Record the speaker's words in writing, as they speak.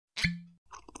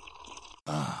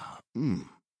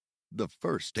The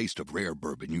first taste of rare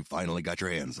bourbon you finally got your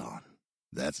hands on.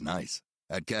 That's nice.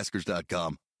 At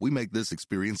Caskers.com, we make this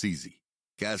experience easy.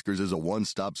 Caskers is a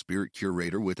one-stop spirit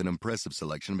curator with an impressive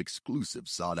selection of exclusive,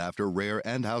 sought-after, rare,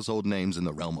 and household names in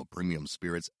the realm of premium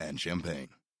spirits and champagne.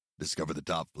 Discover the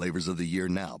top flavors of the year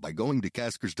now by going to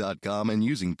Caskers.com and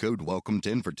using code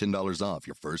WELCOME10 for $10 off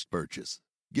your first purchase.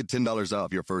 Get $10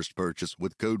 off your first purchase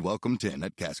with code WELCOME10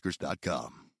 at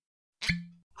Caskers.com.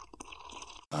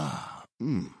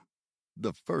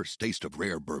 The first taste of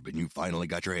rare bourbon you finally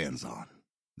got your hands on.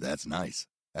 That's nice.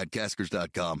 At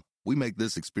Caskers.com, we make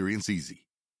this experience easy.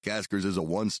 Caskers is a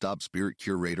one-stop spirit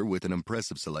curator with an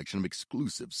impressive selection of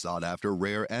exclusive, sought-after,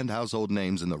 rare, and household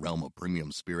names in the realm of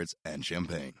premium spirits and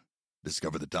champagne.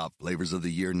 Discover the top flavors of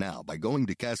the year now by going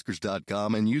to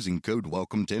Caskers.com and using code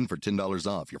WELCOME10 for $10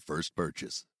 off your first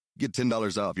purchase. Get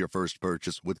 $10 off your first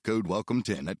purchase with code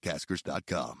WELCOME10 at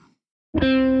Caskers.com.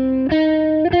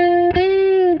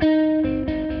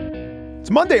 It's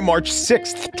Monday, March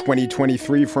 6th,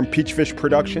 2023 from Peachfish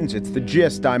Productions. It's The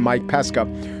Gist. I'm Mike Pesca.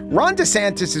 Ron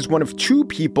DeSantis is one of two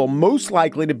people most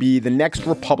likely to be the next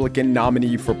Republican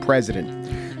nominee for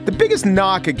president. The biggest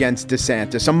knock against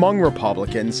DeSantis among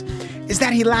Republicans is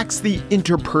that he lacks the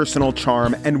interpersonal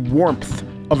charm and warmth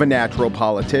of a natural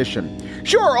politician.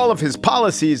 Sure, all of his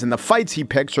policies and the fights he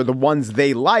picks are the ones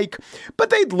they like, but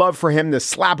they'd love for him to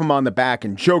slap him on the back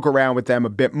and joke around with them a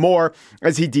bit more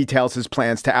as he details his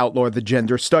plans to outlaw the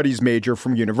gender studies major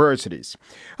from universities.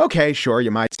 Okay, sure,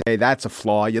 you might say that's a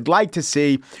flaw. You'd like to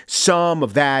see some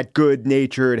of that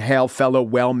good-natured, hail fellow,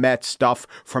 well-met stuff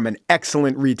from an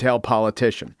excellent retail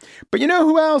politician. But you know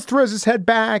who else throws his head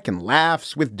back and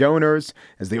laughs with donors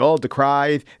as they all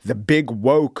decry the big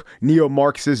woke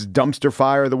neo-Marxist dumpster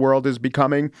fire the world is becoming?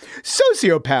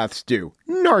 Sociopaths do.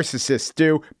 Narcissists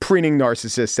do. Preening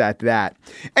narcissists at that.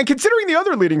 And considering the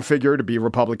other leading figure to be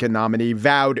Republican nominee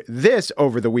vowed this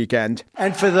over the weekend.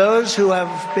 And for those who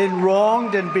have been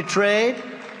wronged and betrayed,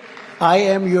 I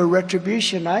am your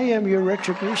retribution. I am your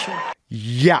retribution.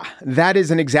 Yeah, that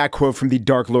is an exact quote from the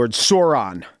Dark Lord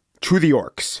Sauron to the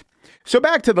orcs. So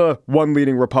back to the one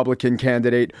leading Republican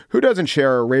candidate who doesn't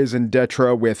share a raison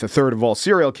d'etre with a third of all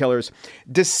serial killers.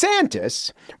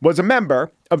 DeSantis was a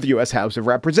member of the U.S. House of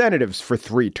Representatives for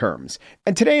 3 terms.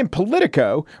 And today in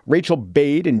Politico, Rachel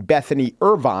Bade and Bethany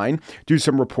Irvine do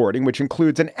some reporting, which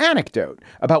includes an anecdote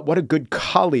about what a good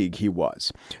colleague he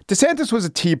was. DeSantis was a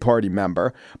Tea Party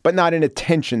member, but not an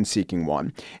attention-seeking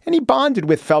one. And he bonded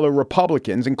with fellow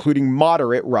Republicans, including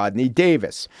moderate Rodney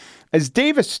Davis. As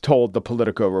Davis told the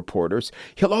Politico reporters,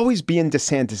 he'll always be in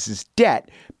DeSantis' debt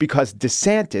because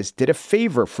DeSantis did a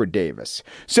favor for Davis.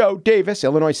 So Davis,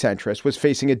 Illinois centrist, was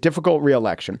facing a difficult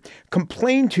re-election,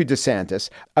 complained to DeSantis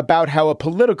about how a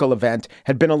political event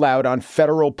had been allowed on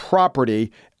federal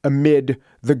property amid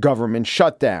the government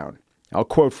shutdown. I'll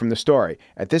quote from the story.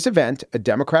 At this event, a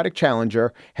Democratic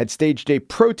challenger had staged a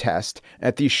protest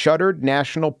at the shuttered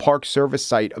National Park Service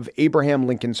site of Abraham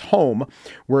Lincoln's home,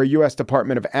 where a U.S.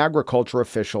 Department of Agriculture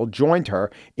official joined her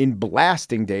in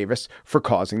blasting Davis for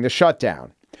causing the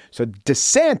shutdown. So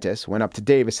DeSantis went up to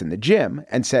Davis in the gym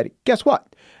and said, guess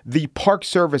what? The Park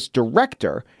Service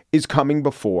director is coming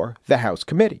before the House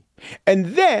committee. And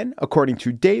then, according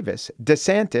to Davis,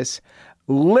 DeSantis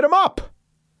lit him up.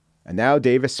 And now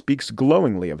Davis speaks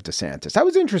glowingly of DeSantis. I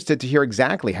was interested to hear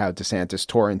exactly how DeSantis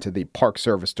tore into the Park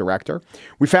Service director.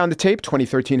 We found the tape,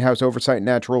 2013 House Oversight and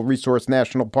Natural Resource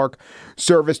National Park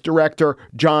Service Director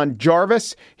John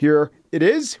Jarvis. Here it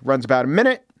is, runs about a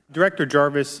minute. Director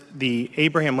Jarvis, the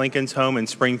Abraham Lincoln's home in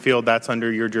Springfield, that's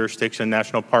under your jurisdiction,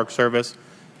 National Park Service.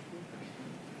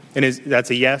 And that's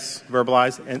a yes,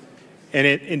 verbalized?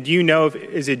 And do you know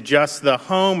is it just the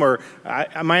home, or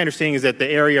my understanding is that the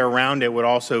area around it would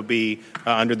also be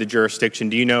under the jurisdiction.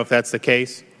 Do you know if that's the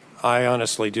case? I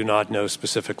honestly do not know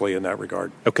specifically in that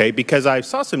regard. Okay, because I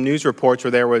saw some news reports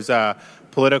where there was a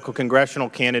political congressional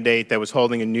candidate that was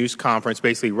holding a news conference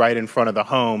basically right in front of the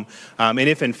home. And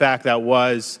if in fact that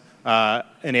was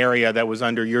an area that was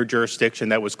under your jurisdiction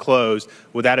that was closed,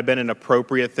 would that have been an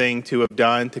appropriate thing to have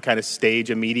done to kind of stage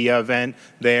a media event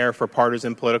there for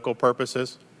partisan political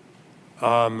purposes?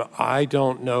 I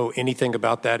don't know anything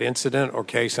about that incident or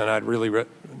case, and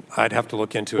I'd have to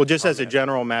look into it. Well, just as a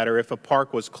general matter, if a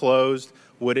park was closed,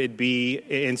 would it be,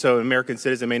 and so an American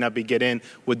citizen may not be get in,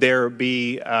 would there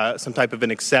be some type of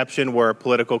an exception where a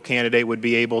political candidate would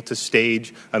be able to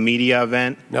stage a media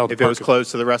event if it was closed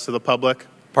to the rest of the public?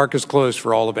 Park is closed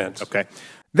for all events. Okay.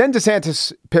 Then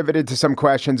DeSantis pivoted to some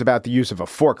questions about the use of a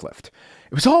forklift.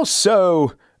 It was all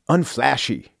so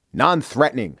unflashy,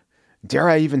 non-threatening, dare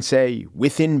I even say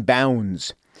within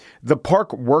bounds. The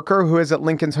park worker who is at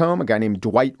Lincoln's home, a guy named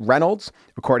Dwight Reynolds,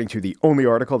 according to the only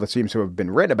article that seems to have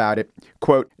been written about it,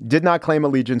 quote, did not claim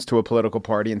allegiance to a political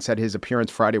party and said his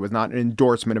appearance Friday was not an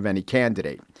endorsement of any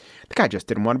candidate. The guy just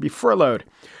didn't want to be furloughed.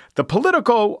 The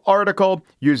Political article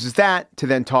uses that to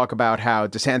then talk about how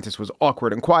DeSantis was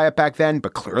awkward and quiet back then,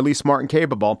 but clearly smart and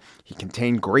capable. He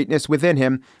contained greatness within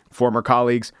him. Former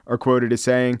colleagues are quoted as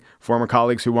saying, former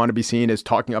colleagues who want to be seen as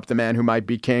talking up the man who might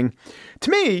be king. To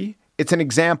me, it's an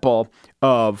example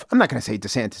of, I'm not going to say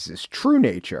DeSantis' true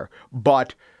nature,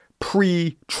 but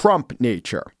pre-Trump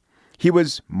nature. He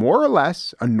was more or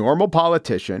less a normal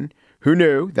politician who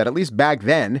knew that at least back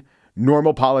then,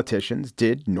 normal politicians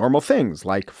did normal things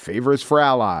like favors for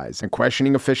allies and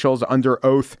questioning officials under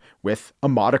oath with a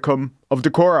modicum of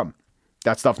decorum.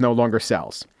 That stuff no longer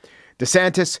sells.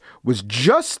 DeSantis was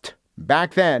just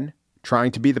back then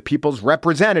trying to be the people's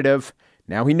representative.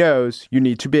 Now he knows you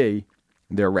need to be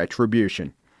their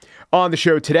retribution. On the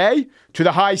show today, to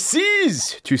the high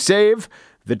seas to save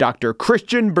the Dr.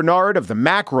 Christian Bernard of the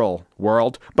mackerel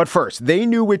world. But first, They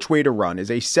Knew Which Way to Run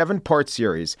is a 7-part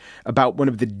series about one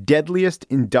of the deadliest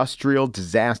industrial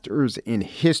disasters in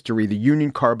history, the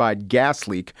Union Carbide gas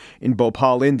leak in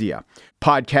Bhopal, India.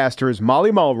 Podcasters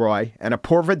Molly Mulroy and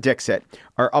Apurva Dixit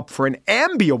are up for an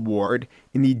Ambie Award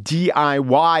in the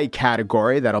DIY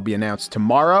category that'll be announced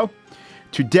tomorrow.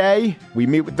 Today, we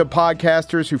meet with the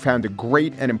podcasters who found a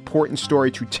great and important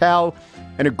story to tell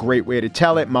and a great way to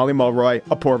tell it. Molly Mulroy,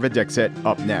 Apurva Dixit,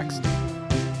 up next.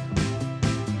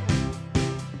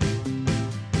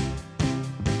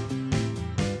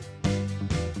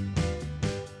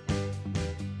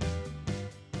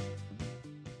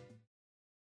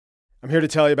 I'm here to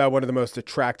tell you about one of the most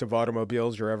attractive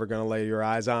automobiles you're ever going to lay your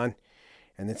eyes on.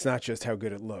 And it's not just how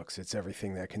good it looks, it's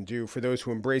everything that can do. For those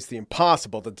who embrace the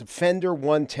impossible, the Defender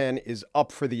 110 is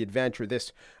up for the adventure.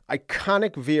 This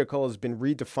iconic vehicle has been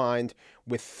redefined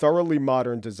with thoroughly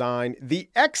modern design. The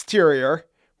exterior,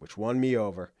 which won me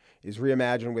over, is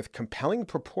reimagined with compelling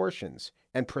proportions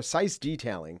and precise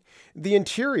detailing. The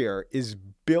interior is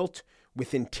built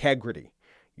with integrity,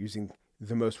 using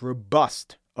the most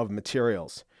robust of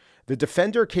materials. The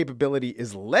Defender capability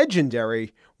is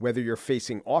legendary, whether you're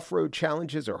facing off-road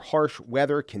challenges or harsh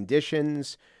weather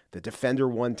conditions. The Defender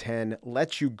 110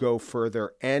 lets you go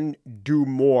further and do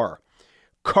more.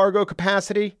 Cargo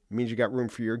capacity means you got room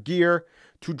for your gear.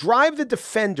 To drive the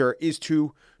Defender is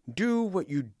to do what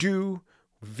you do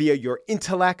via your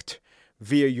intellect,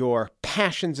 via your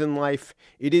passions in life.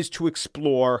 It is to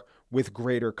explore with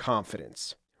greater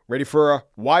confidence. Ready for a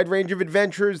wide range of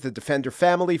adventures? The Defender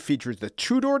family features the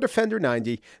 2-door Defender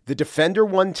 90, the Defender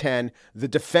 110, the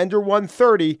Defender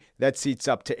 130 that seats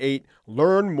up to 8.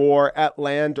 Learn more at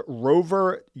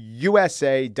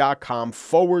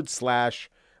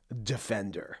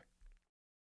landroverusa.com/Defender.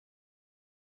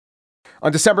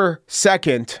 On December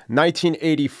 2nd,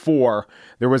 1984,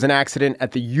 there was an accident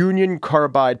at the Union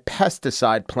Carbide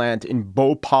pesticide plant in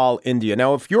Bhopal, India.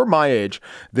 Now, if you're my age,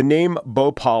 the name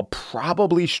Bhopal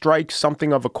probably strikes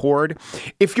something of a chord.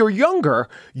 If you're younger,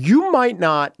 you might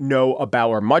not know about,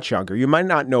 or much younger, you might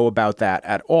not know about that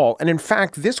at all. And in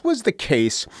fact, this was the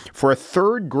case for a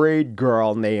 3rd grade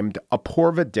girl named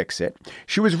Apurva Dixit.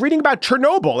 She was reading about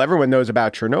Chernobyl. Everyone knows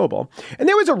about Chernobyl. And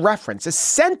there was a reference, a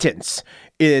sentence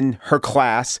in her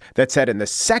class that said, in the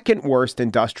second worst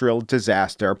industrial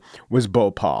disaster was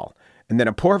Bhopal. And then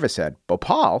Apurva said,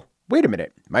 Bhopal? Wait a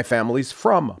minute. My family's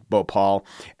from Bhopal.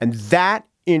 And that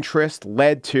interest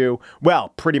led to, well,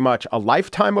 pretty much a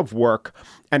lifetime of work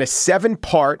and a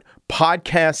 7-part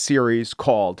podcast series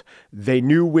called They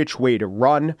Knew Which Way to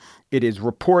Run. It is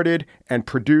reported and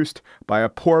produced by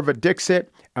Apurva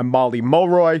Dixit and Molly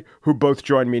Mulroy, who both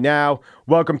join me now.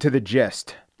 Welcome to The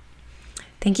Gist.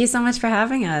 Thank you so much for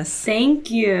having us.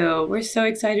 Thank you. We're so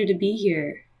excited to be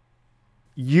here.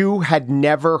 You had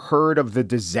never heard of the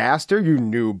disaster. You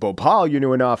knew Bhopal. You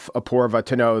knew enough, Apurva,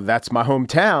 to know that's my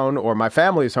hometown or my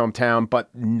family's hometown, but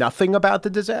nothing about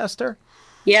the disaster?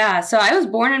 Yeah, so I was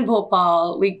born in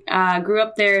Bhopal. We grew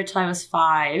up there until I was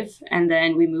 5, and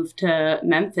then we moved to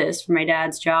Memphis for my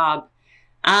dad's job.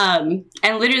 And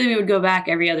literally we would go back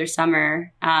every other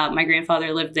summer. My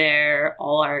grandfather lived there.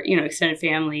 All our, extended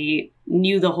family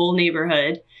knew the whole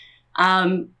neighborhood.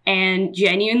 And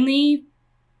genuinely,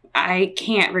 I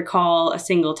can't recall a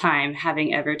single time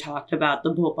having ever talked about the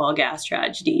Bhopal gas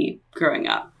tragedy growing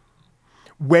up.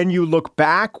 When you look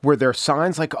back, were there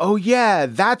signs like, oh yeah,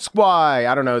 that's why,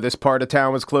 I don't know, this part of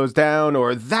town was closed down,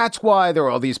 or that's why there were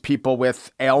all these people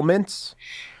with ailments?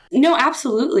 No,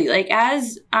 absolutely. Like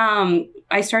as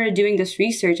I started doing this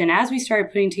research, and as we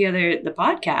started putting together the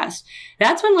podcast,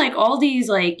 that's when like all these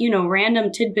like, you know,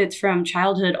 random tidbits from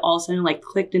childhood all of a sudden like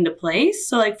clicked into place.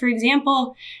 So like, for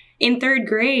example, in third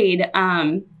grade,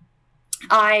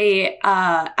 I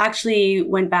actually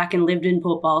went back and lived in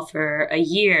Bhopal for a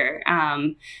year.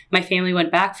 My family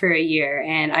went back for a year,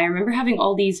 and I remember having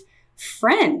all these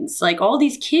friends, like all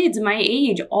these kids my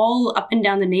age, all up and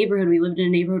down the neighborhood. We lived in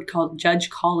a neighborhood called Judge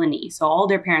Colony. So all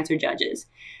their parents are judges.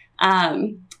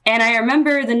 And I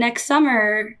remember the next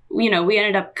summer, you know, we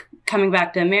ended up coming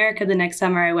back to America. The next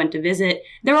summer I went to visit.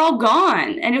 They're all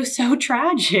gone. And it was so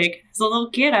tragic. As a little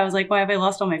kid, I was like, why have I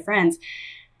lost all my friends?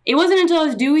 It wasn't until I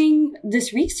was doing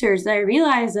this research that I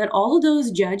realized that all of those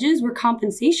judges were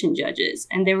compensation judges.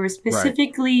 And they were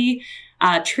specifically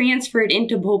transferred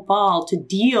into Bhopal to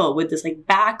deal with this like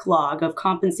backlog of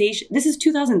compensation. This is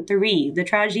 2003. The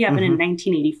tragedy happened in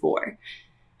 1984.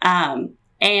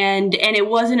 And it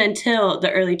wasn't until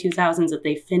the early 2000s that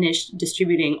they finished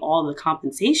distributing all the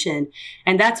compensation.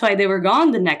 And that's why they were gone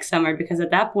the next summer, because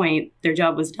at that point, their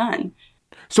job was done.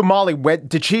 So, Molly,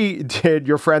 did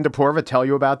your friend Apoorva tell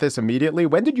you about this immediately?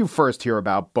 When did you first hear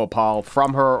about Bhopal,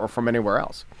 from her or from anywhere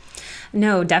else?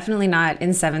 No, definitely not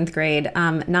in seventh grade.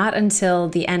 Not until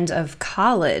the end of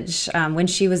college, when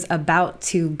she was about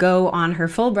to go on her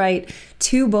Fulbright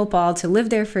to Bhopal to live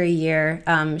there for a year.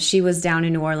 She was down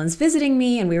in New Orleans visiting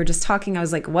me, and we were just talking. I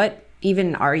was like, what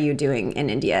even are you doing in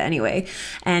India anyway?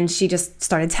 And she just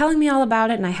started telling me all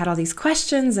about it, and I had all these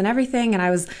questions and everything, and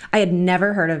I had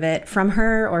never heard of it from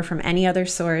her or from any other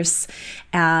source,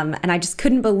 and I just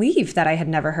couldn't believe that I had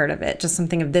never heard of it, just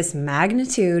something of this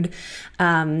magnitude.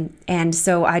 And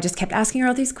so I just kept asking her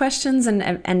all these questions,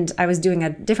 and I was doing a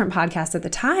different podcast at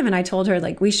the time, and I told her,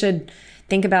 like, we should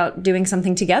think about doing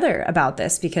something together about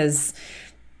this, because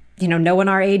you know, no one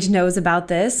our age knows about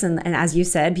this. And as you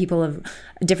said, people of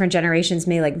different generations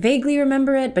may like vaguely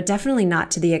remember it, but definitely not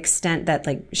to the extent that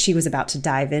like she was about to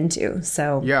dive into.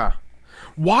 So, yeah.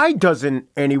 Why doesn't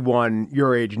anyone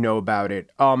your age know about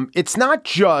it? It's not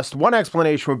just, one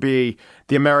explanation would be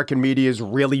the American media is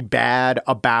really bad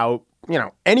about, you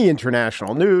know, any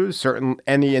international news,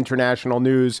 any international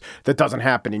news that doesn't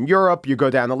happen in Europe, you go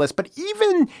down the list. But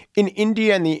even in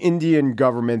India and the Indian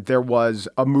government, there was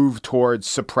a move towards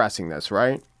suppressing this,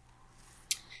 right?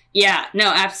 Yeah, no,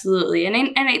 absolutely.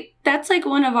 And that's like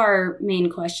one of our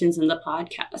main questions in the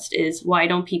podcast is, why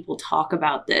don't people talk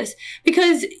about this?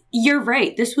 Because you're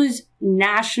right. This was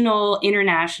national,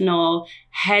 international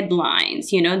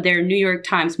headlines. You know, there are New York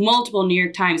Times, multiple New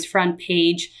York Times front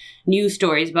page news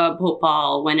stories about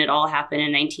Bhopal when it all happened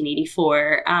in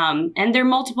 1984. And there are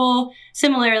multiple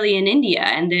similarly in India.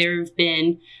 And there have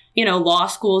been, you know, law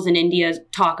schools in India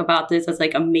talk about this as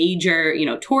like a major, you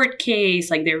know, tort case.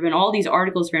 Like there have been all these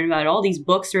articles written about it, all these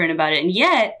books written about it. And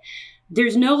yet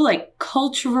there's no like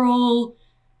cultural,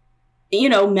 you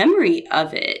know, memory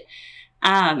of it.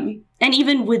 And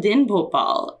even within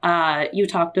Bhopal, you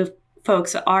talk to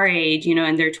folks our age, you know,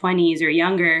 in their 20s or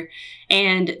younger.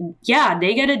 And yeah,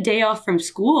 they get a day off from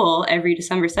school every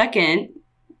December 2nd,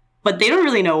 but they don't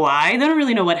really know why. They don't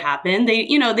really know what happened. They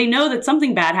know that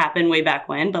something bad happened way back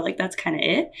when, but like, that's kind of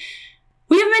it.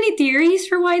 We have many theories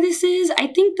for why this is. I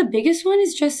think the biggest one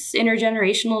is just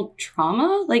intergenerational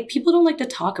trauma. Like people don't like to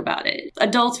talk about it.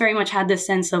 Adults very much had this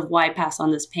sense of why pass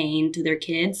on this pain to their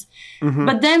kids. Mm-hmm.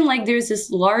 But then like there's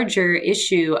this larger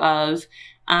issue of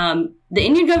the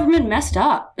Indian government messed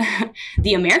up.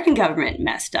 The American government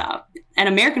messed up. An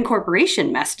American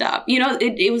corporation messed up. You know,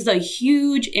 it was a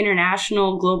huge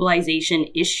international globalization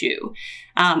issue.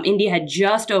 India had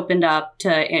just opened up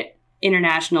to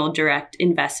international direct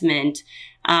investment.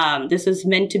 This was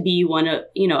meant to be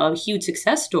a huge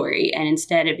success story, and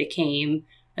instead it became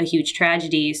a huge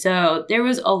tragedy. So there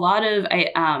was a lot of,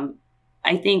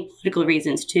 I think, political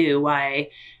reasons too why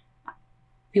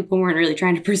people weren't really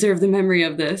trying to preserve the memory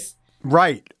of this.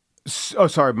 Right. Oh,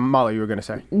 sorry, Molly, you were going to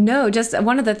say. No, just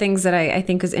one of the things that I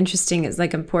think was interesting is,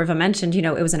 like Apoorva mentioned, you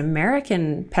know, it was an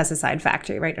American pesticide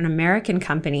factory, right? An American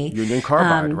company. Union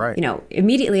Carbide, right. You know,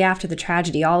 immediately after the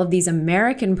tragedy, all of these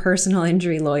American personal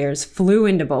injury lawyers flew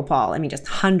into Bhopal. I mean, just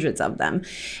hundreds of them.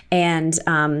 And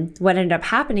what ended up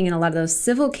happening in a lot of those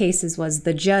civil cases was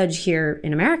the judge here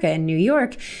in America, in New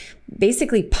York,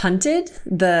 basically punted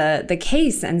the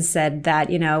case and said that,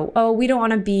 you know, oh, we don't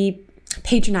want to be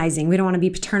patronizing. We don't want to be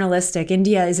paternalistic.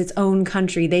 India is its own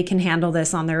country. They can handle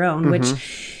this on their own, which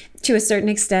to a certain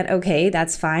extent, okay,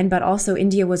 that's fine. But also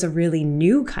India was a really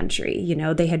new country. You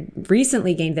know, they had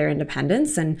recently gained their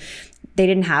independence and they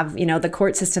didn't have, you know, the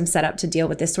court system set up to deal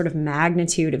with this sort of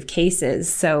magnitude of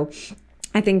cases. So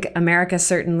I think America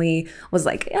certainly was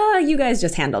like, you guys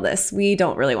just handle this. We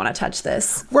don't really want to touch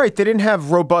this. Right. They didn't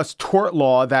have robust tort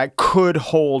law that could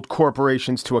hold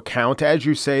corporations to account. As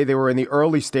you say, they were in the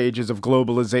early stages of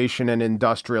globalization and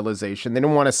industrialization. They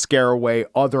didn't want to scare away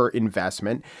other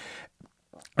investment.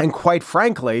 And quite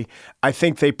frankly, I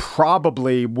think they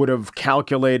probably would have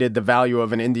calculated the value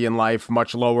of an Indian life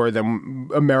much lower than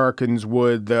Americans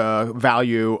would the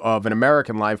value of an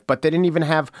American life, but they didn't even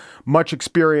have much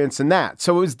experience in that.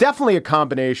 So it was definitely a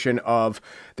combination of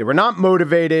they were not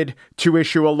motivated to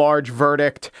issue a large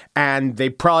verdict, and they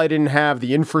probably didn't have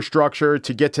the infrastructure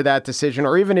to get to that decision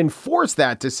or even enforce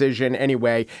that decision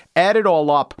anyway. Add it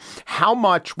all up. How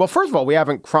much? Well, first of all, we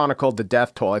haven't chronicled the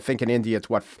death toll. I think in India, it's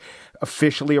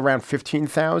officially around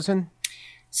 15,000?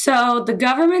 So the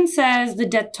government says the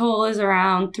death toll is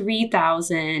around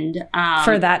 3,000.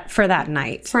 For that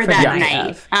night. For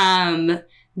that night.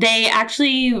 They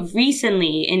actually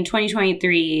recently, in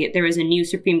 2023, there was a new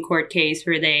Supreme Court case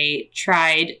where they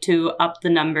tried to up the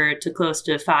number to close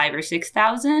to 5,000 or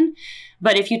 6,000.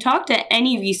 But if you talk to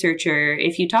any researcher,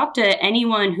 if you talk to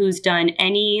anyone who's done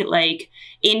any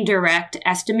indirect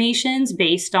estimations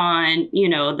based on,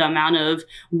 the amount of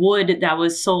wood that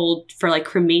was sold for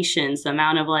cremations, the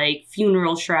amount of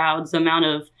funeral shrouds, the amount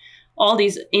of all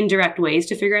these indirect ways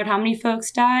to figure out how many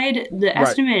folks died, the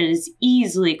estimate is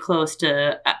easily close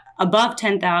to above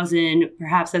 10,000,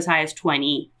 perhaps as high as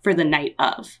 20 for the night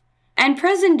of. And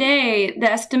present day,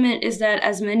 the estimate is that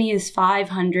as many as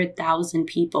 500,000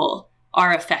 people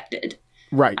are affected.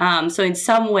 Right. So in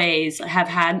some ways have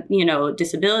had,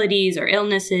 disabilities or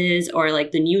illnesses or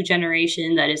the new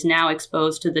generation that is now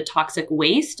exposed to the toxic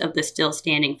waste of the still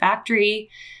standing factory.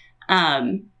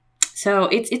 So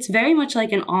it's very much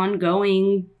like an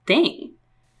ongoing thing.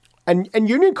 And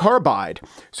Union Carbide,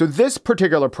 so this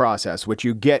particular process, which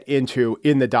you get into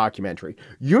in the documentary,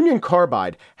 Union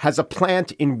Carbide has a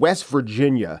plant in West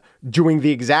Virginia doing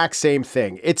the exact same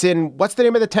thing. It's in, what's the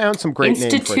name of the town? Some great name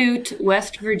for it. Institute,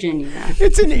 West Virginia.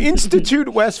 It's in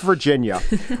Institute, West Virginia.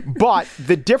 But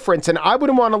the difference, and I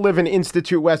wouldn't want to live in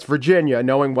Institute, West Virginia,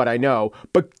 knowing what I know,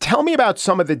 but tell me about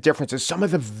some of the differences, some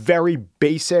of the very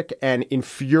basic and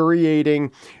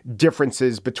infuriating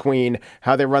differences between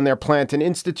how they run their plant in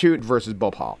Institute versus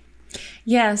Bhopal.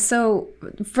 Yeah. So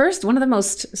first, one of the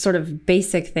most sort of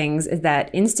basic things is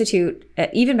that Institute,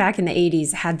 even back in the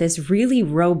 80s, had this really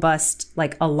robust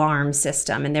alarm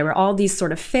system. And there were all these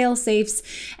sort of fail safes.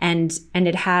 And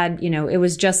it had, it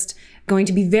was just going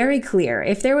to be very clear.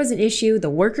 If there was an issue, the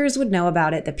workers would know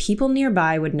about it. The people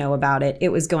nearby would know about it. It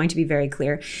was going to be very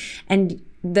clear. And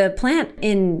the plant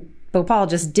in Bhopal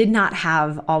just did not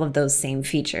have all of those same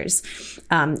features.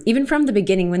 Even from the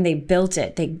beginning, when they built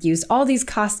it, they used all these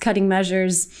cost-cutting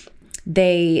measures.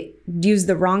 They used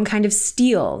the wrong kind of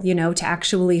steel, to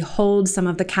actually hold some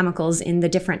of the chemicals in the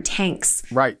different tanks.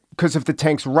 Right. Because if the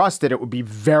tanks rusted, it would be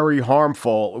very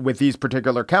harmful with these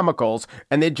particular chemicals.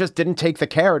 And they just didn't take the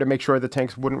care to make sure the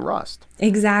tanks wouldn't rust.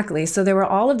 Exactly. So there were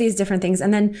all of these different things.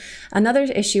 And then another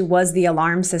issue was the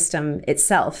alarm system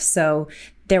itself. So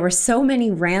there were so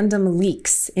many random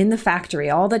leaks in the factory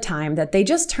all the time that they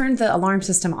just turned the alarm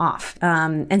system off.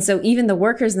 And so even the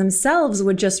workers themselves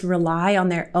would just rely on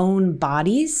their own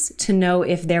bodies to know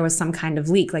if there was some kind of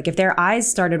leak. If their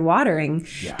eyes started watering,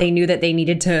 they knew that they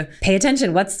needed to pay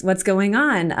attention. What's going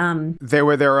on? They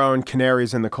were their own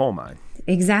canaries in the coal mine.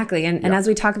 Exactly. And as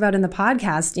we talk about in the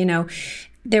podcast,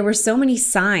 there were so many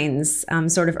signs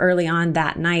sort of early on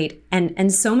that night,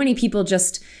 and so many people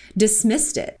just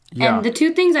dismissed it. Yeah. And the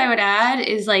two things I would add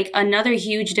is another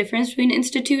huge difference between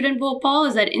Institute and Bhopal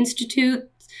is that Institute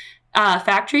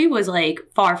factory was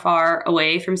far, far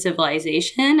away from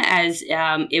civilization as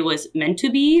it was meant to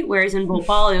be, whereas in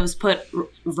Bhopal it was put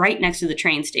right next to the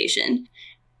train station.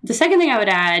 The second thing I would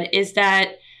add is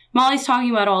that Molly's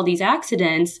talking about all these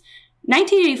accidents.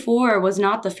 1984 was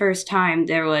not the first time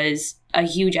there was a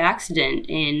huge accident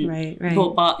in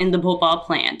Bhopal, in the Bhopal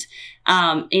plant.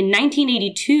 In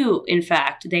 1982, in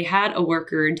fact, they had a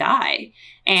worker die,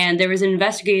 and there was an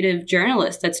investigative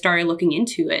journalist that started looking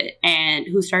into it and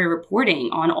who started reporting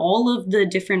on all of the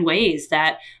different ways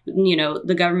that,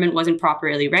 the government wasn't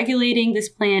properly regulating this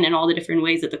plant and all the different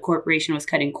ways that the corporation was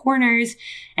cutting corners.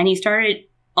 And he started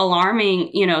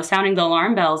alarming, sounding the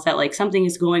alarm bells that something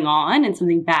is going on and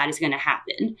something bad is going to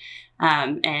happen.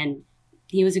 And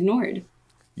he was ignored.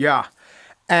 Yeah.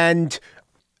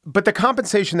 But the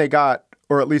compensation they got,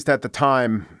 or at least at the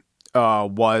time,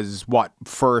 was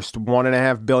first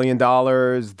 $1.5 billion.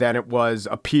 Then it was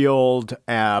appealed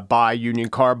by Union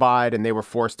Carbide, and they were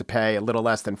forced to pay a little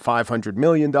less than $500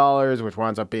 million, which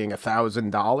winds up being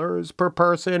 $1,000 per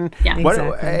person. Yeah,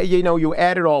 exactly. You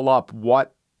add it all up.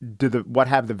 What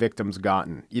have the victims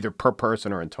gotten, either per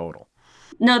person or in total?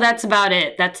 No, that's about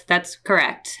it. That's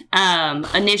correct.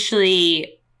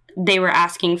 Initially, they were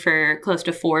asking for close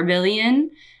to $4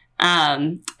 billion.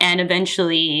 And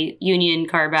eventually Union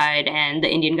Carbide and the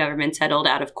Indian government settled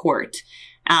out of court.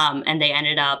 And they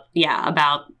ended up,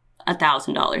 about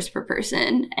 $1,000 per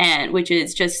person, and which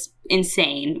is just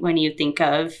insane when you think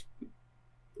of,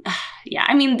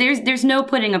 there's no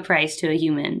putting a price to a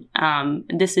human.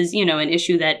 This is, an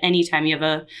issue that anytime you have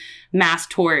a mass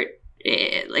tort,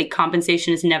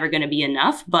 compensation is never going to be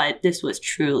enough, but this was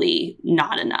truly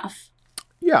not enough.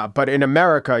 Yeah, but in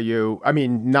America,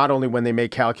 not only when they make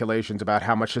calculations about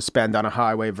how much to spend on a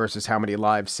highway versus how many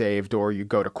lives saved, or you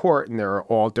go to court and there are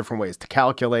all different ways to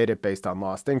calculate it based on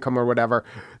lost income or whatever,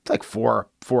 it's like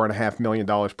 $4.5 million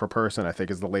per person, I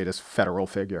think, is the latest federal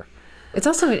figure. It's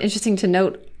also interesting to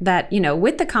note that,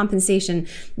 with the compensation,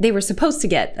 they were supposed to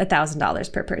get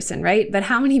 $1,000 per person, right? But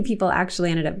how many people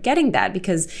actually ended up getting that?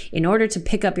 Because in order to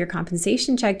pick up your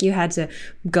compensation check, you had to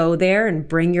go there and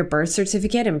bring your birth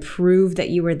certificate and prove that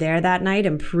you were there that night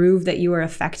and prove that you were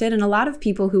affected. And a lot of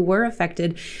people who were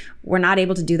affected were not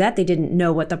able to do that. They didn't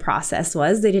know what the process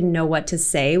was. They didn't know what to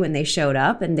say when they showed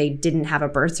up, and they didn't have a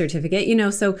birth certificate,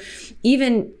 so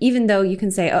even though you can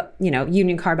say,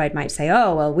 Union Carbide might say,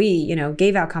 oh, well, we,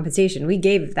 gave out compensation. We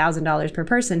gave $1,000 per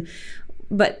person,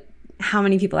 but how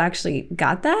many people actually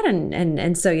got that?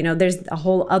 And so, there's a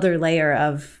whole other layer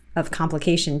of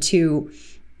complication to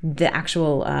the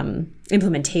actual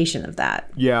implementation of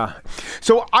that. Yeah.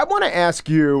 So I want to ask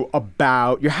you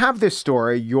about, you have this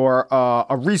story, you're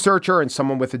a researcher and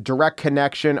someone with a direct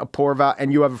connection, Apoorva,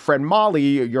 and you have a friend,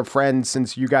 Molly, your friend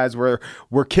since you guys were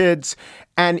kids.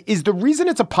 And is the reason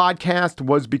it's a podcast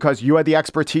was because you had the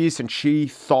expertise and she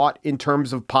thought in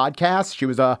terms of podcasts? She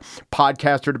was a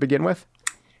podcaster to begin with?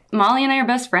 Molly and I are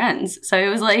best friends. So it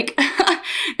was like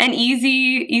an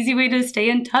easy way to stay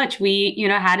in touch. We,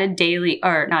 had a daily,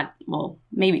 or not, well,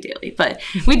 maybe daily, but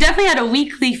we definitely had a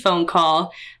weekly phone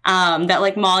call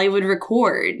that Molly would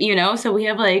record, So we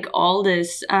have all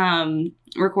this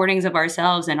recordings of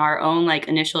ourselves and our own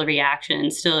initial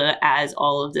reactions still as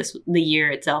all of this, the year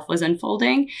itself was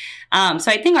unfolding. So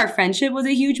I think our friendship was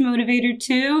a huge motivator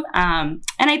too. And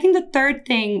I think the third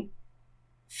thing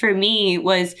for me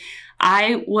was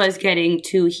I was getting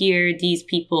to hear these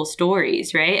people's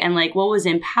stories, right? And what was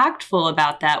impactful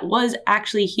about that was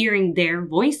actually hearing their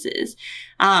voices.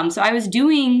 So I was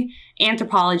doing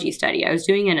anthropology study. I was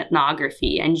doing an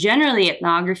ethnography, and generally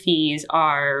ethnographies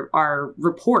are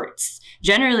reports.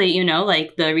 Generally,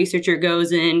 the researcher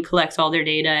goes in, collects all their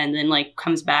data, and then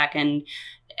comes back, and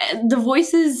the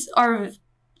voices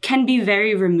can be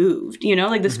very removed,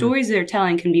 the stories they're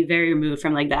telling can be very removed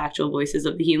from the actual voices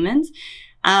of the humans.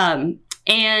 And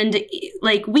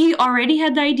we already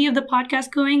had the idea of the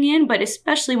podcast going in, but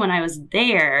especially when I was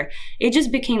there, it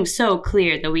just became so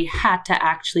clear that we had to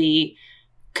actually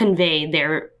convey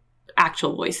their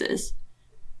actual voices.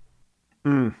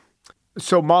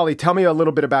 So Molly, tell me a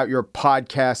little bit about your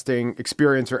podcasting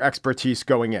experience or expertise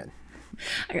going in.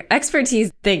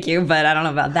 Expertise, thank you, but I don't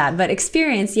know about that. But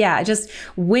experience, yeah. Just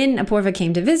when Apoorva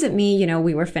came to visit me,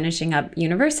 we were finishing up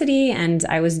university, and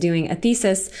I was doing a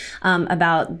thesis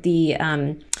about the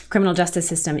criminal justice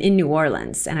system in New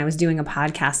Orleans, and I was doing a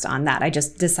podcast on that. I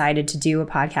just decided to do a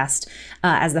podcast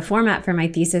as the format for my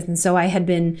thesis, and so I had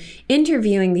been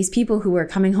interviewing these people who were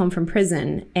coming home from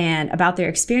prison and about their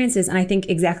experiences, and I think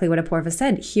exactly what Apoorva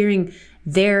said, hearing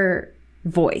their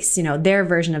voice, their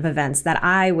version of events that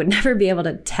I would never be able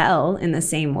to tell in the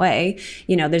same way.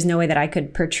 There's no way that I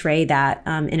could portray that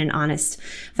in an honest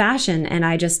fashion. And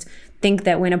I just think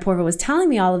that when Apoorva was telling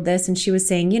me all of this, and she was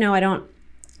saying,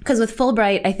 because with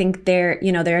Fulbright, I think they're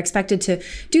expected to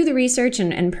do the research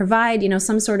and provide,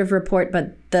 some sort of report,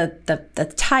 but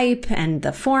the type and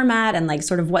the format and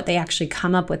sort of what they actually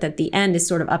come up with at the end is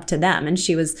sort of up to them. And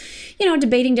she was,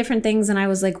 debating different things. And I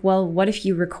was like, well, what if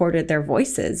you recorded their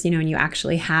voices, and you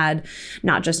actually had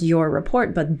not just your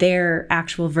report, but their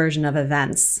actual version of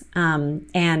events.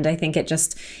 And I think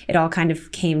it all kind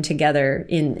of came together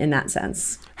in that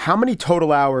sense. How many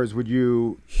total hours would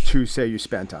you two say you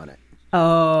spent on it?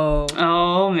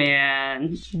 Oh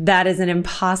man. That is an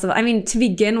impossible. I mean, to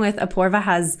begin with, Apoorva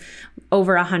has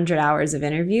over 100 hours of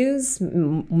interviews,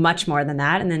 much more than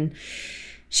that. And then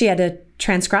she had to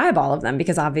transcribe all of them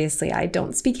because obviously I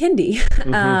don't speak Hindi,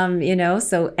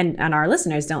 so, and our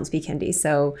listeners don't speak Hindi.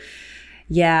 So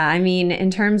Yeah, I mean, in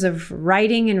terms of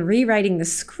writing and rewriting the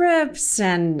scripts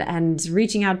and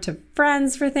reaching out to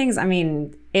friends for things, I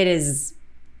mean, it is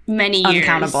many years.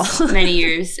 Uncountable. Many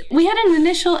years. We had an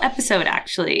initial episode,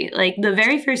 actually. Like, the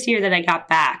very first year that I got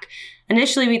back,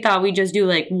 initially we thought we'd just do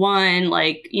like one,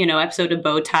 like, you know, episode of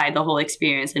Bow Tie, the whole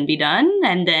experience, and be done.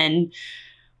 And then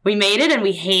we made it and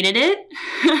we hated it.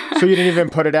 So you didn't even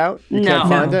put it out? You can't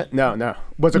find it? No.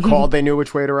 Was it called They Knew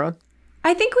Which Way to Run?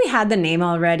 I think we had the name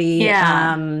already.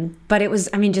 Yeah. But it was,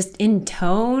 I mean, just in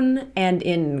tone and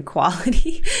in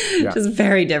quality, just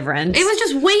very different. It was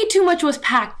just way too much was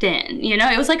packed in, you know?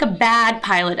 It was like a bad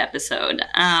pilot episode.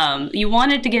 You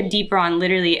wanted to get deeper on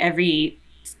literally every,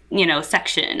 you know,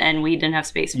 section, and we didn't have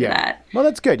space for that. Well,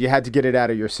 that's good. You had to get it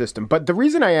out of your system. But the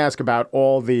reason I ask about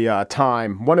all the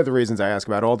time, one of the reasons I ask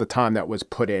about all the time that was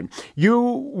put in,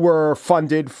 you were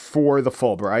funded for the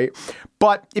Fulbright.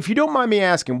 But if you don't mind me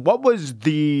asking, what was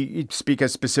speak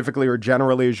as specifically or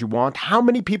generally as you want, how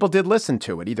many people did listen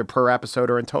to it, either per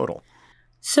episode or in total?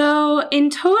 So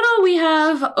in total, we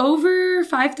have over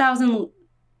 5,000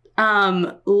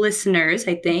 listeners,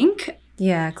 I think.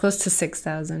 Yeah, close to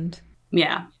 6,000.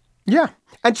 Yeah. Yeah.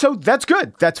 And so that's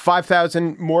good. That's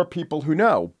 5,000 more people who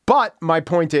know. But my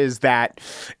point is that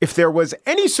if there was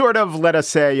any sort of, let us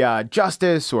say,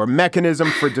 justice or mechanism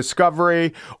for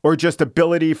discovery or just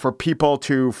ability for people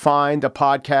to find a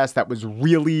podcast that was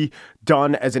really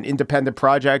done as an independent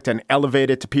project and elevate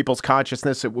it to people's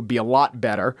consciousness, it would be a lot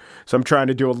better. So I'm trying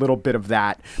to do a little bit of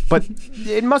that. But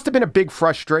it must have been a big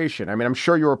frustration. I mean, I'm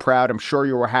sure you were proud. I'm sure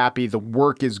you were happy. The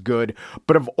work is good.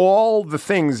 But of all the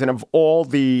things and of all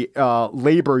the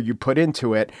labor you put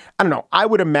into it, I don't know, I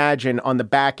would imagine on the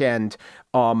back end,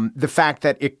 the fact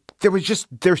that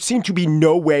there seemed to be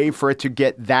no way for it to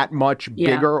get that much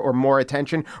bigger or more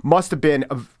attention must have been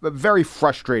a very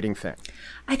frustrating thing.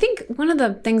 I think one of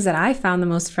the things that I found the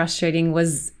most frustrating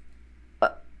was,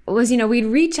 you know, we'd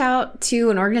reach out to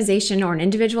an organization or an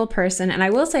individual person. And I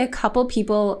will say a couple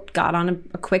people got on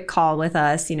a quick call with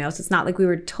us, you know, so it's not like we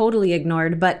were totally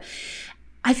ignored, but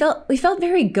we felt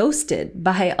very ghosted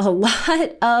by a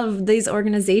lot of these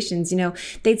organizations. You know,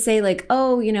 they'd say like,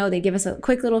 oh, you know, they give us a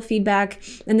quick little feedback.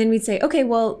 And then we'd say, okay,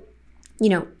 well, you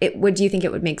know, do you think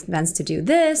it would make sense to do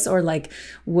this? Or like,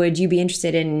 would you be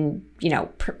interested in, you know,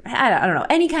 I don't know,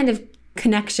 any kind of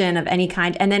connection of any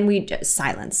kind? And then we just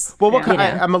silence. Well,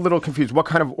 I'm a little confused. What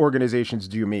kind of organizations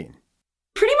do you mean?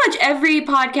 Pretty much every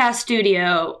podcast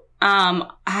studio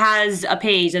has a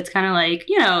page that's kind of like,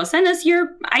 you know, send us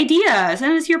your idea,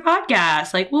 send us your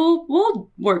podcast. Like, we'll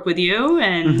work with you.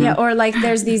 And yeah, or like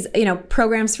there's these, you know,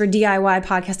 programs for DIY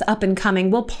podcasts up and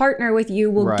coming. We'll partner with you.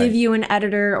 We'll give you an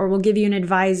editor or we'll give you an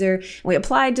advisor. And we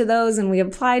applied to those and we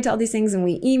applied to all these things and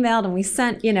we emailed and we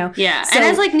sent, you know. Yeah. So, and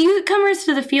as like newcomers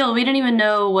to the field, we didn't even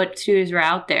know what studios were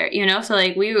out there, you know? So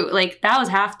like that was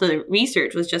half the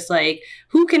research was just like,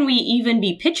 who can we even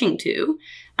be pitching to?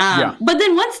 But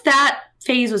then once that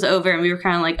phase was over and we were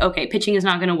kind of like, okay, pitching is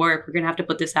not going to work. We're going to have to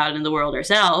put this out in the world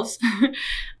ourselves.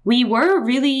 We were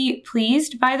really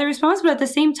pleased by the response, but at the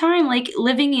same time, like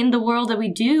living in the world that we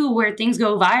do where things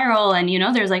go viral and, you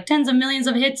know, there's like tens of millions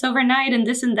of hits overnight and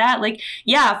this and that, like,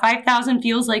 yeah, 5,000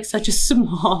 feels like such a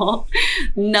small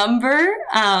number,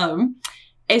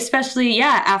 especially,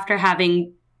 after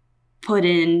having put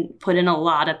in a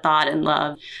lot of thought and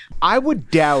love. I would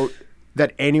doubt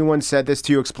that anyone said this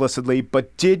to you explicitly,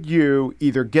 but did you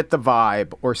either get the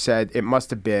vibe or said it must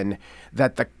have been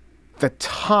that the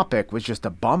topic was just a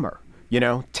bummer? You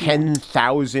know,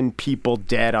 10,000 people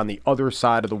dead on the other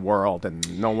side of the world,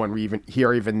 and no one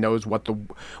even knows what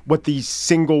the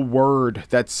single word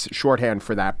that's shorthand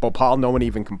for that. Bhopal, no one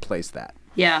even can place that.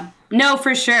 Yeah, no,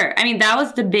 for sure. I mean, that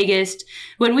was the biggest,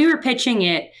 when we were pitching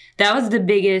it, that was the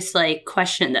biggest like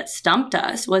question that stumped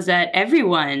us was that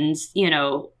everyone's, you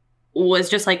know, was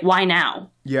just like, why now?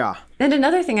 Yeah. And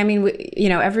another thing, I mean, you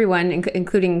know, everyone,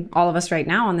 including all of us right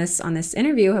now on this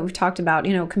interview, have talked about,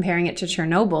 you know, comparing it to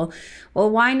Chernobyl. Well,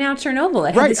 why now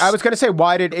Chernobyl? Right. I was going to say,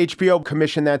 why did HBO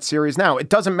commission that series now? It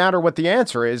doesn't matter what the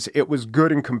answer is. It was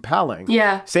good and compelling.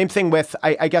 Yeah. Same thing with,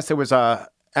 I guess there was a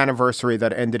anniversary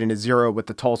that ended in a 0 with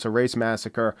the Tulsa Race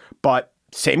Massacre, but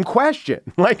same question.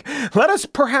 Like, let us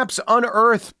perhaps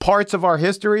unearth parts of our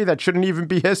history that shouldn't even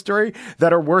be history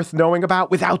that are worth knowing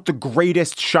about without the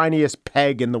greatest, shiniest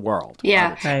peg in the world.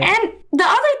 Yeah. Right. And the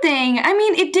other thing, I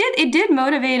mean, it did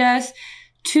motivate us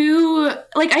to,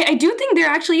 like, I do think there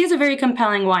actually is a very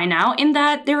compelling why now in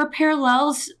that there are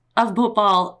parallels of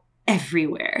Bhopal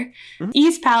everywhere. Mm-hmm.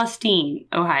 East Palestine,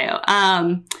 Ohio.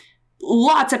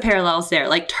 Lots of parallels there.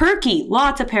 Like Turkey,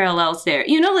 lots of parallels there.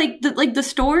 You know, like the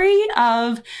story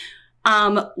of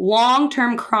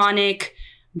long-term chronic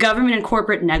government and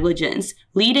corporate negligence,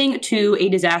 leading to a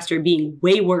disaster being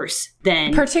way worse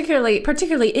than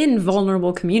particularly in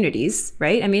vulnerable communities,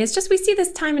 right? I mean, it's just we see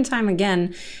this time and time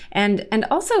again. And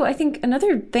also, I think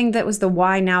another thing that was the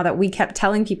why now that we kept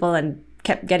telling people and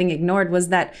kept getting ignored was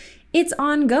that it's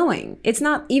ongoing. It's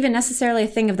not even necessarily a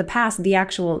thing of the past. The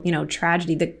actual,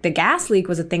 tragedy, the gas leak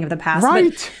was a thing of the past.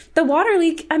 Right. But the water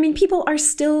leak, I mean, people are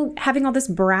still having all this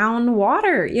brown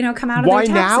water, come out of Why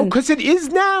their taps. now? Because it is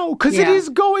now. Because it is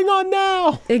going on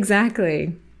now.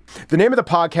 Exactly. The name of the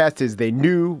podcast is They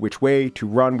Knew Which Way to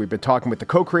Run. We've been talking with the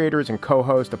co-creators and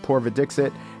co-host Apoorva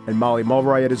Dixit and Molly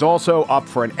Mulroy. It is also up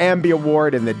for an Ambie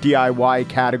Award in the DIY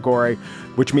category,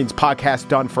 which means podcasts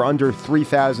done for under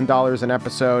 $3,000 an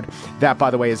episode. That, by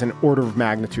the way, is an order of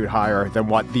magnitude higher than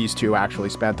what these two actually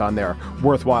spent on their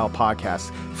worthwhile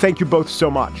podcasts. Thank you both so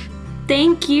much.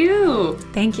 Thank you.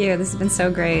 Thank you. This has been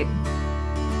so great.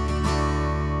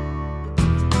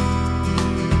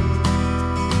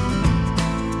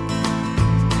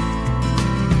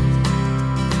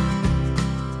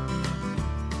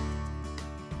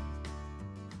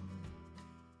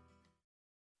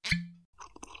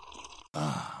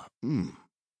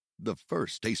 The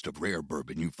first taste of rare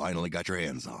bourbon you finally got your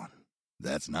hands on.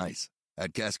 That's nice.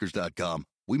 At Caskers.com,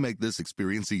 we make this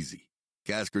experience easy.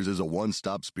 Caskers is a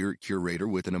one-stop spirit curator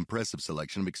with an impressive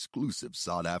selection of exclusive,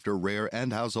 sought-after, rare,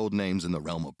 and household names in the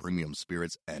realm of premium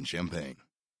spirits and champagne.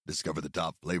 Discover the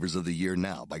top flavors of the year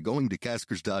now by going to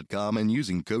Caskers.com and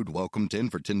using code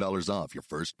WELCOME10 for $10 off your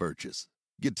first purchase.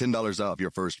 Get $10 off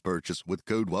your first purchase with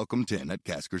code WELCOME10 at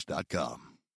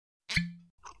Caskers.com.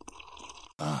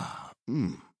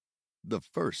 The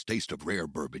first taste of rare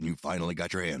bourbon you finally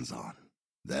got your hands on.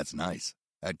 That's nice.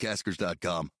 At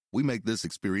Caskers.com, we make this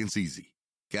experience easy.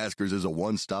 Caskers is a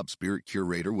one-stop spirit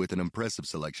curator with an impressive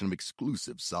selection of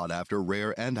exclusive, sought-after,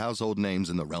 rare, and household names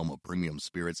in the realm of premium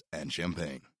spirits and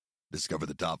champagne. Discover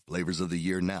the top flavors of the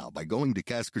year now by going to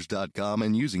Caskers.com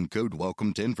and using code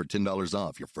WELCOME10 for $10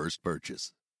 off your first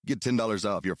purchase. Get $10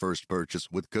 off your first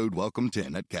purchase with code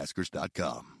WELCOME10 at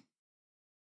Caskers.com.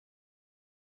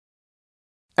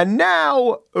 And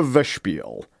now, the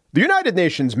spiel. The United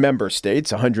Nations member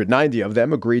states, 190 of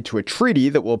them, agreed to a treaty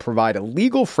that will provide a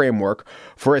legal framework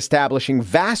for establishing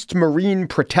vast marine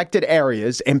protected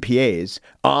areas, MPAs,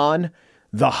 on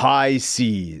the high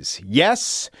seas.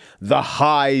 Yes, the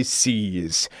high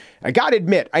seas. I gotta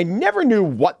admit, I never knew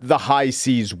what the high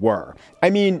seas were. I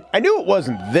mean, I knew it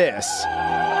wasn't this.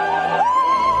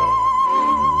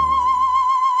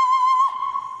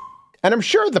 And I'm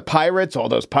sure the pirates, all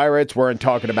those pirates, weren't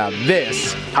talking about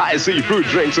this. High sea fruit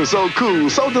drinks are so cool,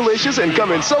 so delicious, and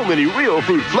come in so many real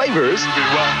fruit flavors.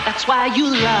 That's why you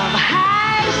love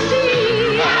high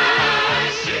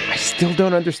sea. I still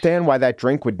don't understand why that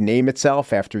drink would name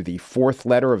itself after the fourth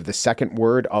letter of the second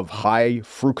word of high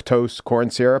fructose corn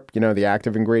syrup, the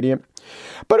active ingredient.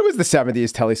 But it was the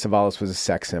 70s. Telly Savalas was a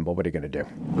sex symbol. What are you going to do?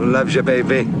 Love you,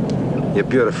 baby. You're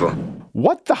beautiful.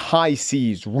 What the high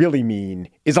seas really mean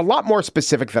is a lot more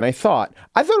specific than I thought.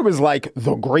 I thought it was like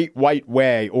the Great White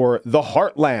Way or the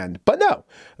Heartland. But no,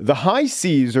 the high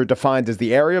seas are defined as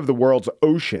the area of the world's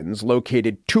oceans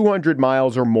located 200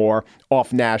 miles or more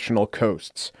off national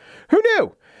coasts. Who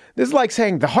knew? This is like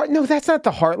saying no, that's not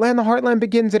the Heartland. The Heartland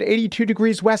begins at 82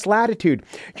 degrees west latitude.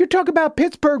 You're talking about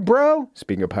Pittsburgh, bro.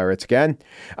 Speaking of pirates again.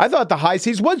 I thought the high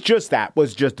seas was just that,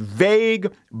 was just vague,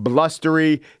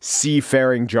 blustery,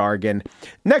 seafaring jargon.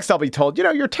 Next, I'll be told,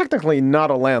 you're technically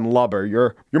not a landlubber.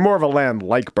 You're more of a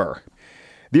landliker.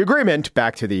 The agreement,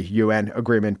 back to the UN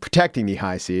agreement protecting the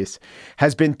high seas,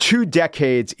 has been 2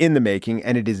 decades in the making,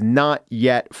 and it is not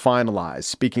yet finalized.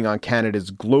 Speaking on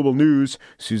Canada's Global News,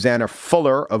 Susanna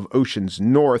Fuller of Oceans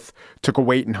North took a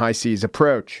wait in high seas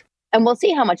approach. And we'll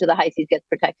see how much of the high seas gets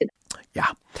protected. Yeah.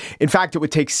 In fact, it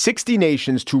would take 60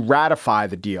 nations to ratify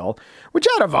the deal, which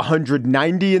out of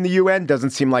 190 in the UN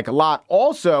doesn't seem like a lot.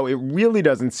 Also, it really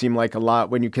doesn't seem like a lot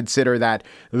when you consider that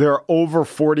there are over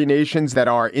 40 nations that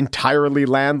are entirely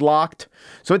landlocked.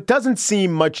 So it doesn't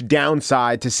seem much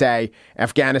downside to say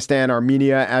Afghanistan,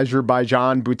 Armenia,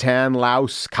 Azerbaijan, Bhutan,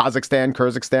 Laos, Kazakhstan,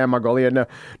 Kyrgyzstan, Mongolia,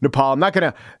 Nepal. I'm not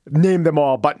going to name them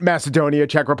all, but Macedonia,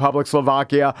 Czech Republic,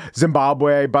 Slovakia,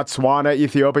 Zimbabwe, Botswana,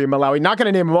 Ethiopia, Malawi. Not going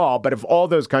to name them all, but if all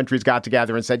those countries got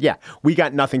together and said, yeah, we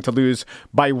got nothing to lose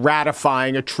by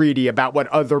ratifying a treaty about what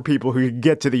other people who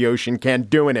get to the ocean can't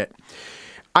do in it.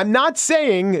 I'm not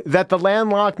saying that the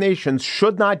landlocked nations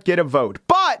should not get a vote,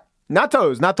 but not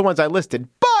the ones I listed,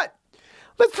 but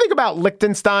let's think about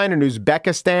Liechtenstein and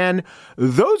Uzbekistan.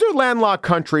 Those are landlocked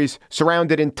countries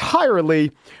surrounded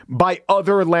entirely by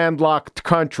other landlocked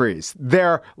countries.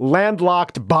 They're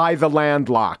landlocked by the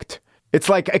landlocked. It's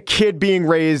like a kid being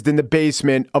raised in the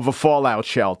basement of a fallout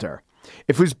shelter.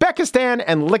 If Uzbekistan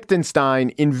and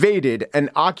Liechtenstein invaded and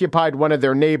occupied one of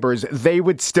their neighbors, they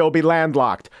would still be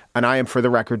landlocked. And I am, for the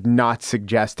record, not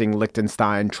suggesting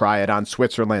Liechtenstein try it on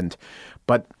Switzerland.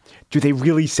 But do they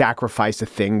really sacrifice a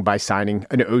thing by signing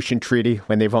an ocean treaty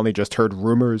when they've only just heard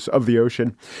rumors of the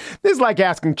ocean? This is like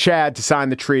asking Chad to sign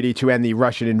the treaty to end the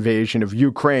Russian invasion of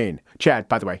Ukraine. Chad,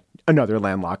 by the way, another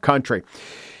landlocked country.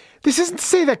 This isn't to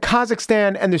say that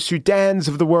Kazakhstan and the Sudans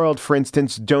of the world, for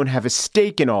instance, don't have a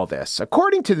stake in all this.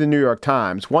 According to the New York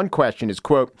Times, one question is,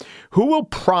 quote, who will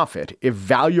profit if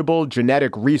valuable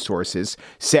genetic resources,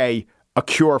 say a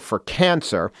cure for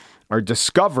cancer, are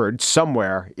discovered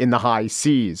somewhere in the high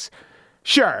seas?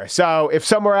 Sure, so if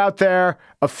somewhere out there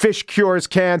a fish cures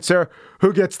cancer,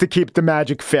 who gets to keep the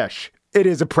magic fish? It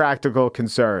is a practical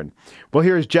concern. Well,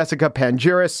 here's Jessica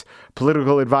Pangiris,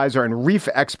 political advisor and reef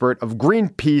expert of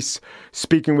Greenpeace,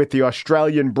 speaking with the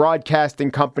Australian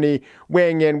Broadcasting Company,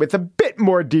 weighing in with a bit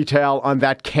more detail on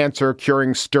that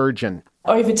cancer-curing sturgeon.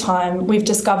 Over time, we've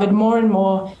discovered more and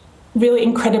more really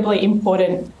incredibly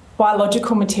important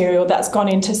biological material that's gone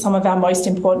into some of our most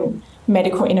important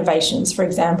medical innovations, for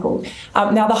example.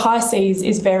 Now, the high seas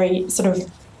is very sort of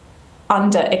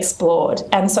underexplored.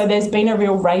 And so there's been a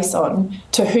real race on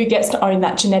to who gets to own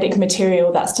that genetic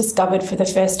material that's discovered for the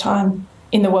first time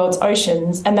in the world's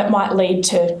oceans, and that might lead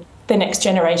to the next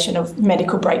generation of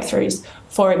medical breakthroughs,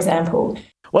 for example.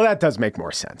 Well, that does make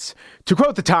more sense. To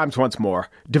quote the Times once more,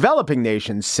 developing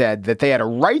nations said that they had a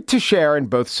right to share in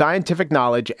both scientific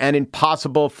knowledge and in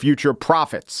possible future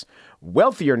profits.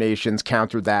 Wealthier nations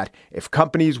countered that if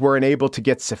companies weren't able to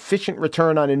get sufficient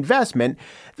return on investment,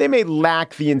 they may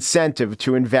lack the incentive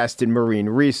to invest in marine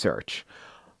research.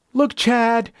 Look,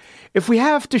 Chad, if we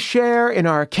have to share in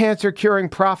our cancer-curing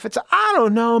profits, I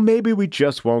don't know, maybe we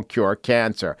just won't cure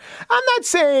cancer. I'm not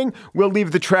saying we'll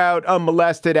leave the trout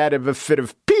unmolested out of a fit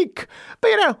of pique,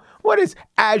 but what is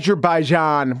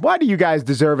Azerbaijan? Why do you guys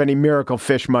deserve any miracle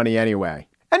fish money anyway?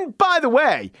 And by the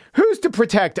way, who's to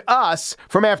protect us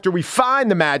from after we find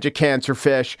the magic cancer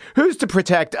fish? Who's to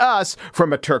protect us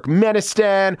from a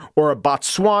Turkmenistan or a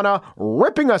Botswana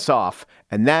ripping us off?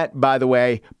 And that, by the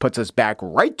way, puts us back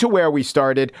right to where we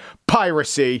started,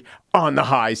 piracy on the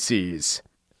high seas.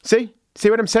 See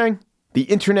what I'm saying?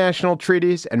 The international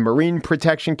treaties and marine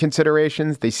protection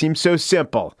considerations, they seem so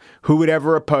simple. Who would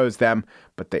ever oppose them?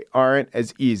 But they aren't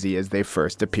as easy as they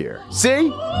first appear.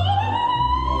 See?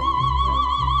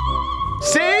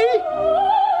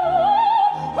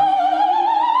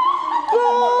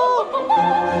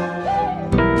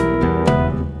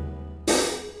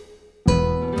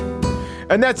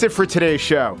 And that's it for today's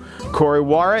show. Corey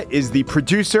Wara is the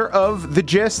producer of The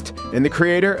Gist and the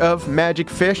creator of Magic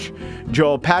Fish.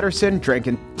 Joel Patterson drank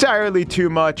entirely too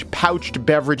much pouched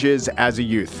beverages as a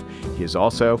youth. He is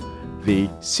also the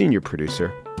senior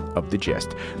producer of The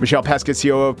Gist. Michelle Pesca,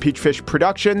 CEO of Peachfish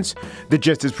Productions. The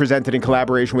Gist is presented in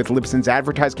collaboration with Libsyn's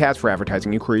AdvertiseCast. For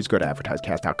advertising inquiries, go to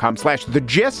advertisecast.com/The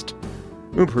Gist.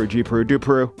 Peru, G Peru, do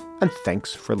Peru. And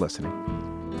thanks for listening.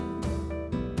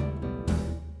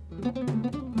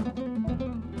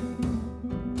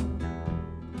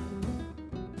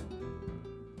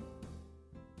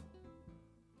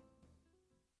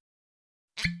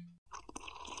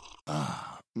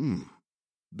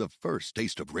 The first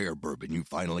taste of rare bourbon you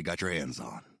finally got your hands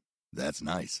on. That's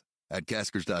nice. At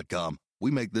Caskers.com, we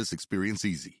make this experience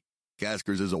easy.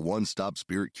 Caskers is a one-stop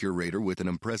spirit curator with an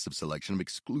impressive selection of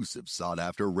exclusive,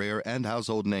 sought-after, rare, and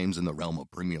household names in the realm of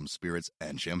premium spirits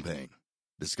and champagne.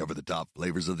 Discover the top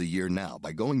flavors of the year now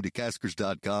by going to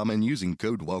Caskers.com and using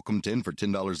code WELCOME10 for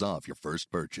 $10 off your first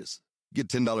purchase. Get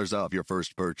 $10 off your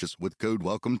first purchase with code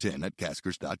WELCOME10 at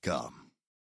Caskers.com.